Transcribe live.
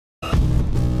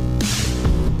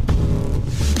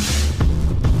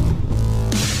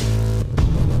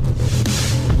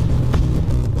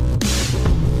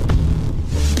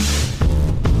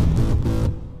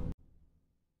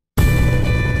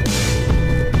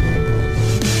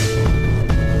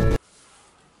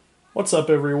What's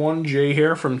up everyone, Jay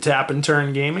here from Tap and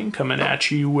Turn Gaming, coming at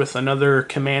you with another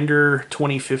Commander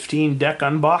 2015 deck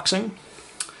unboxing.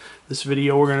 This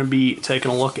video we're going to be taking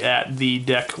a look at the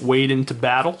deck Wade into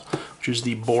Battle, which is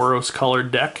the Boros colored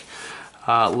deck,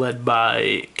 led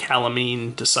by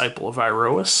Calamine, Disciple of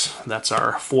Iroas. That's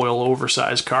our foil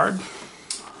oversized card.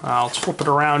 Let's flip it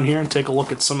around here and take a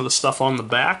look at some of the stuff on the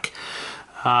back.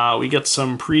 We get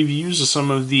some previews of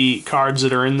some of the cards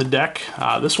that are in the deck.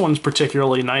 This one's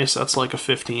particularly nice. That's like a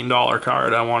 $15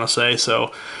 card, I want to say,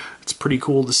 so it's pretty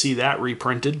cool to see that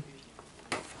reprinted.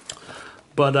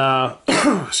 But,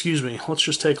 excuse me, let's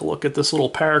just take a look at this little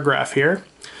paragraph here.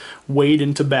 Wade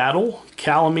into Battle.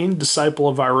 Calamine, Disciple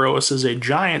of Iroas, is a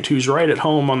giant who's right at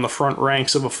home on the front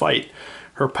ranks of a fight.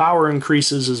 Her power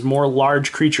increases as more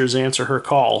large creatures answer her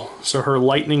call, so her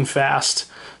lightning-fast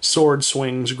sword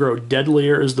swings grow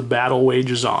deadlier as the battle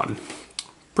wages on.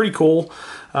 Pretty cool.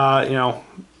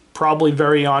 Probably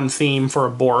very on theme for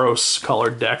a Boros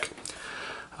colored deck.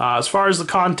 As far as the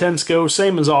contents go,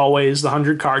 same as always, the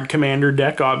 100-card Commander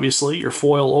deck, obviously, your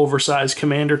foil oversized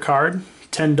Commander card,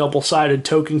 10 double-sided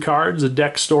token cards, a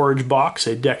deck storage box,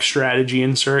 a deck strategy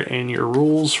insert, and your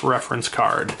rules reference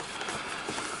card.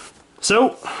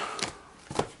 So,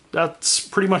 that's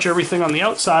pretty much everything on the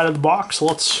outside of the box.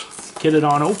 Let's get it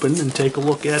on open and take a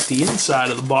look at the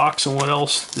inside of the box and what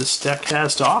else this deck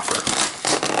has to offer.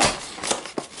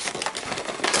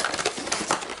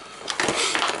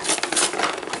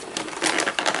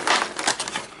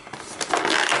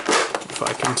 If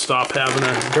I can stop having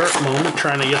a dirt moment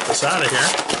trying to get this out of here.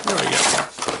 There we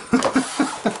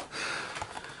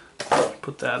go.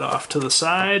 Put that off to the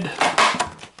side.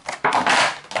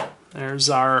 There's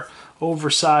our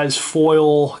oversized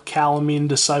foil Calamine,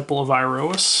 Disciple of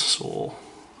Iroas. So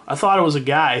I thought it was a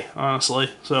guy, honestly.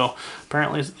 So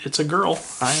apparently it's a girl.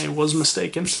 I was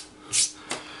mistaken. So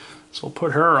we'll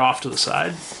put her off to the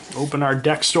side. Open our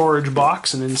deck storage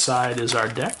box, and inside is our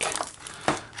deck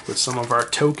with some of our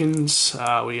tokens.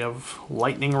 We have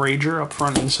Lightning Rager up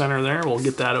front and center there. We'll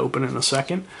get that open in a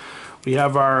second. We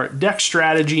have our deck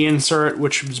strategy insert,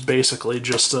 which is basically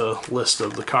just a list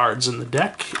of the cards in the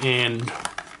deck, and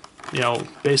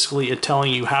basically it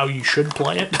telling you how you should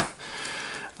play it.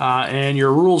 And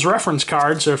your rules reference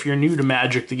card, so if you're new to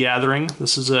Magic the Gathering,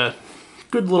 this is a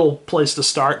good little place to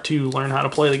start to learn how to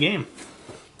play the game.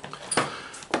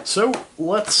 So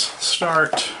let's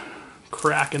start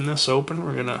cracking this open.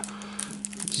 We're gonna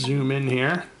zoom in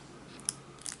here.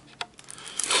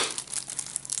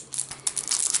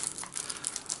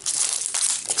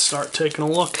 Start taking a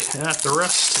look at the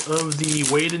rest of the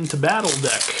Wade into Battle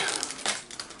deck.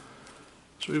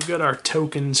 So we've got our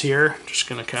tokens here. Just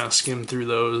going to kind of skim through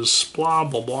those. Blah,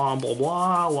 blah, blah, blah,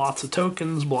 blah. Lots of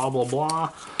tokens. Blah, blah,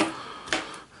 blah.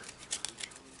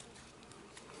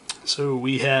 So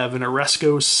we have an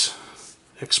Oreskos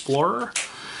Explorer,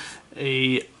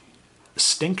 a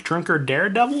Stink Drinker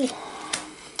Daredevil,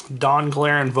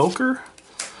 Dawnglare Invoker,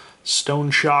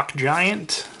 Stone Shock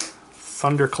Giant,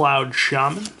 Thundercloud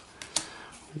Shaman,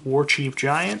 Warchief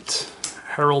Giant,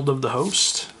 Herald of the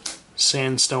Host,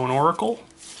 Sandstone Oracle,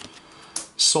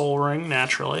 Soul Ring,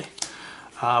 naturally,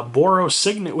 Boros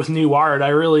Signet with new art. I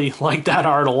really like that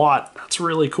art a lot. That's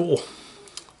really cool.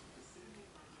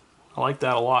 I like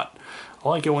that a lot. I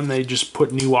like it when they just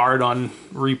put new art on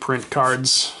reprint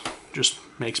cards. Just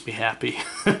makes me happy.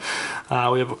 We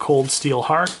have a Cold Steel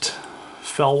Heart,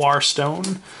 Felwar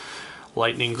Stone,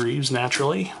 Lightning Greaves,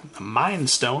 naturally, Mind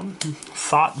Stone,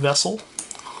 Thought Vessel,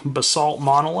 Basalt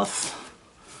Monolith,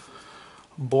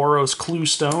 Boros Clue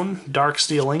Stone, Dark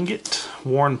Steel Ingot,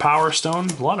 Worn Power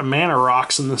Stone. A lot of mana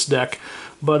rocks in this deck,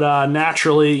 but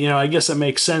naturally, I guess it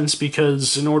makes sense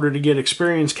because in order to get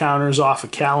experience counters off of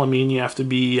Calamine, you have to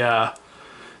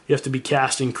be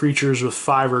casting creatures with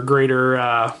 5 or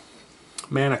greater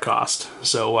mana cost.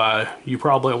 So you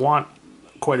probably want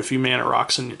quite a few mana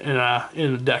rocks in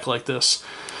a deck like this.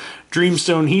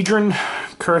 Dreamstone Hedron,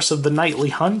 Curse of the Nightly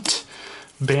Hunt,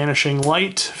 Banishing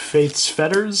Light, Faith's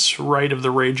Fetters, Rite of the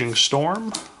Raging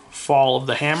Storm, Fall of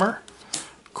the Hammer,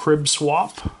 Crib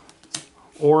Swap,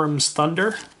 Orm's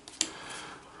Thunder.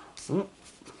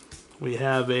 We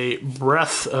have a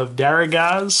Breath of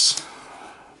Daragaz,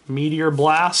 Meteor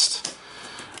Blast,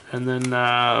 and then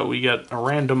we got a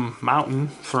random mountain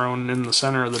thrown in the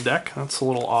center of the deck. That's a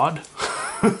little odd.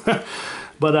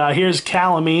 But here's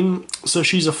Calamine. So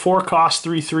she's a 4-cost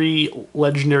 3/3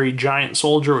 legendary giant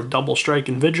soldier with double strike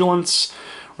and vigilance.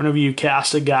 Whenever you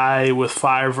cast a guy with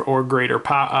 5 or greater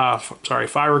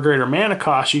mana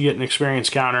cost, you get an experience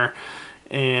counter.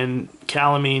 And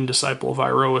Calamine, Disciple of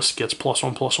Iroas, gets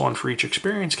 +1/+1 for each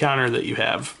experience counter that you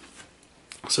have.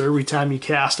 So every time you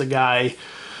cast a guy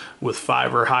with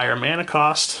 5 or higher mana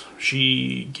cost.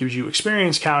 She gives you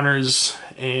experience counters,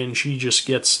 and she just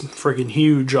gets friggin'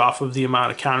 huge off of the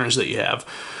amount of counters that you have.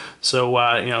 So,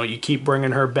 you know, you keep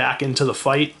bringing her back into the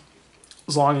fight.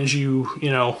 As long as you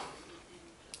know,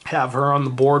 have her on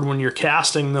the board when you're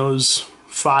casting those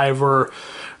 5 or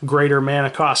greater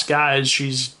mana cost guys,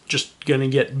 she's just going to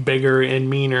get bigger and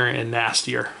meaner and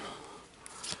nastier.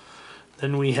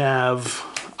 Then we have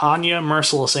Anya,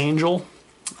 Merciless Angel.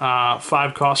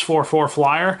 5 cost 4/4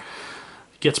 flyer.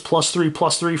 Gets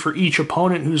 +3/+3 for each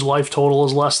opponent whose life total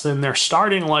is less than their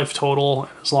starting life total.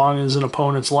 As long as an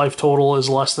opponent's life total is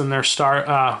less than their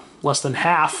less than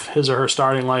half his or her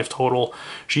starting life total,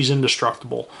 she's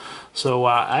indestructible. So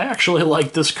I actually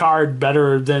like this card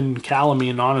better than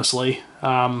Calamine, honestly.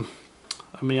 I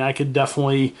mean, I could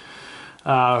definitely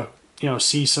you know,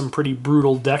 see some pretty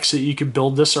brutal decks that you could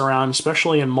build this around,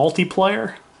 especially in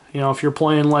multiplayer. You know, if you're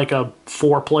playing like a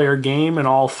 4-player game and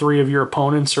all 3 of your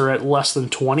opponents are at less than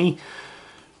 20,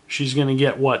 she's going to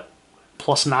get, what,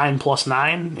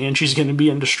 +9/+9, and she's going to be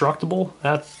indestructible.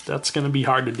 That's going to be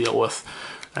hard to deal with.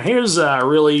 Now here's a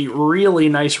really, really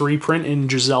nice reprint in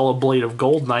Gisela, Blade of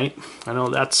Gold Knight. I know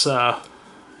that's,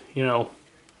 you know,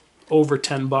 over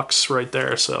 $10 right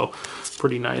there, so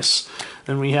pretty nice.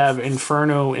 Then we have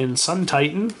Inferno in Sun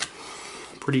Titan.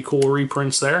 Pretty cool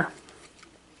reprints there.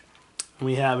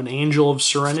 We have an Angel of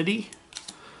Serenity.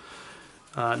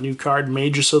 New card,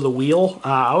 Magus of the Wheel.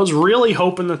 I was really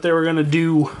hoping that they were going to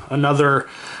do another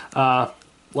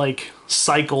like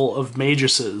cycle of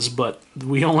Maguses, but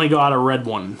we only got a red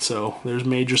one. So there's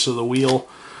Magus of the Wheel.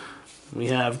 We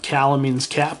have Calamine's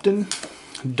Captain,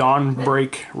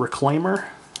 Dawnbreak Reclaimer.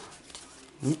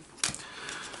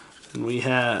 And we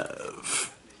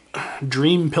have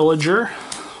Dream Pillager,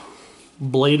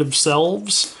 Blade of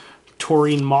Selves,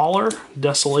 Taurine Mauler,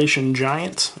 Desolation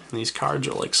Giant. And these cards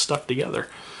are like stuck together.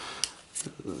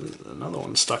 Another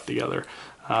one stuck together.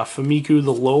 Famiku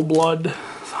the Lowblood,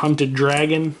 Hunted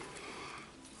Dragon.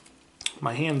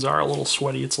 My hands are a little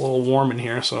sweaty. It's a little warm in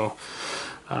here. So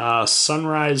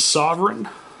Sunrise Sovereign.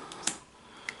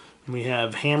 We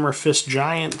have Hammer Fist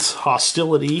Giant,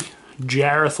 Hostility,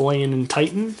 Jareth Lane and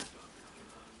Titan.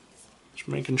 Just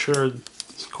making sure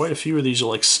quite a few of these are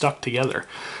like stuck together.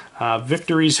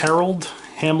 Victory's Herald,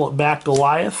 Hamlet Back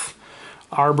Goliath,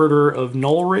 Arbiter of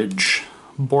Nullridge,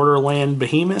 Borderland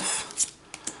Behemoth,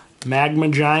 Magma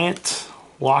Giant,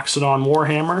 Loxodon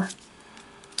Warhammer,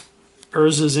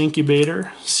 Urza's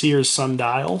Incubator, Seer's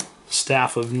Sundial,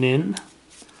 Staff of Nin.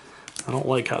 I don't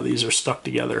like how these are stuck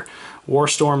together.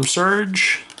 Warstorm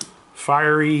Surge,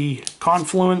 Fiery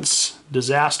Confluence,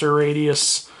 Disaster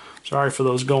Radius. Sorry for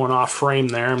those going off frame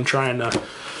there. I'm trying to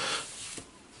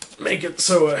make it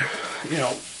so, you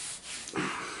know,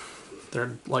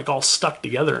 they're like all stuck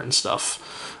together and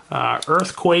stuff.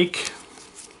 Earthquake,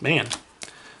 man.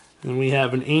 And we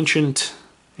have an Ancient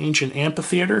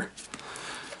Amphitheater.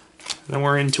 Then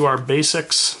we're into our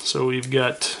basics. So we've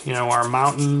got, you know, our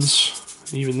mountains.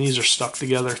 Even these are stuck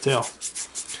together too.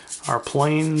 Our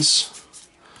plains.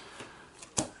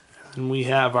 And we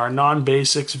have our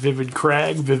non-basics, Vivid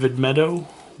Crag, Vivid Meadow,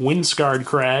 Windscarred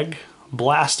Crag,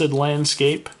 Blasted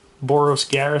Landscape, Boros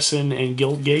Garrison and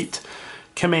Guildgate,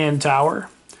 Command Tower,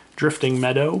 Drifting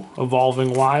Meadow,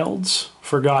 Evolving Wilds,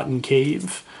 Forgotten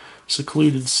Cave,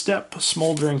 Secluded Steppe,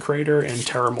 Smoldering Crater, and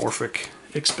Terramorphic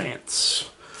Expanse.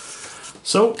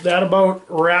 So that about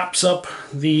wraps up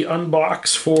the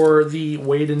unbox for the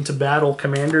Wade into Battle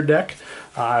Commander deck.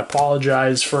 I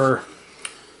apologize for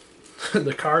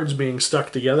the cards being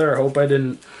stuck together. I hope I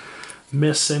didn't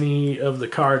miss any of the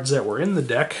cards that were in the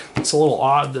deck. It's a little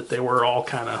odd that they were all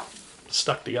kind of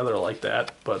stuck together like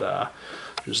that, but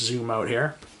just zoom out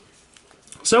here.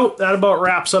 So that about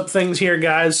wraps up things here,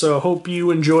 guys. So I hope you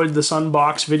enjoyed this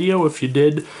unbox video. If you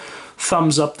did,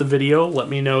 thumbs up the video. Let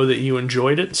me know that you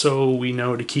enjoyed it so we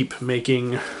know to keep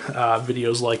making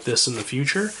videos like this in the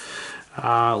future.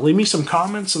 Leave me some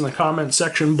comments in the comment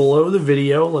section below the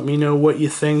video. Let me know what you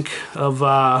think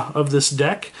of this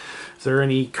deck. If there are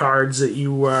any cards that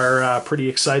you are pretty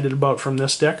excited about from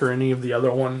this deck or any of the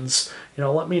other ones, you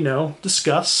know, let me know.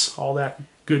 Discuss all that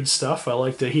good stuff. I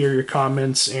like to hear your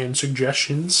comments and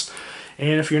suggestions.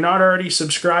 And if you're not already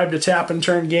subscribed to Tap and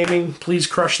Turn Gaming, please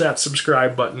crush that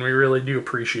subscribe button. We really do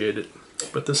appreciate it.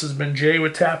 But this has been Jay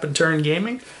with Tap and Turn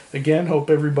Gaming. Again,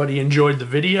 hope everybody enjoyed the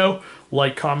video.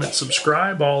 Like, comment,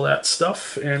 subscribe, all that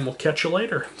stuff, and we'll catch you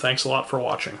later. Thanks a lot for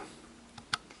watching.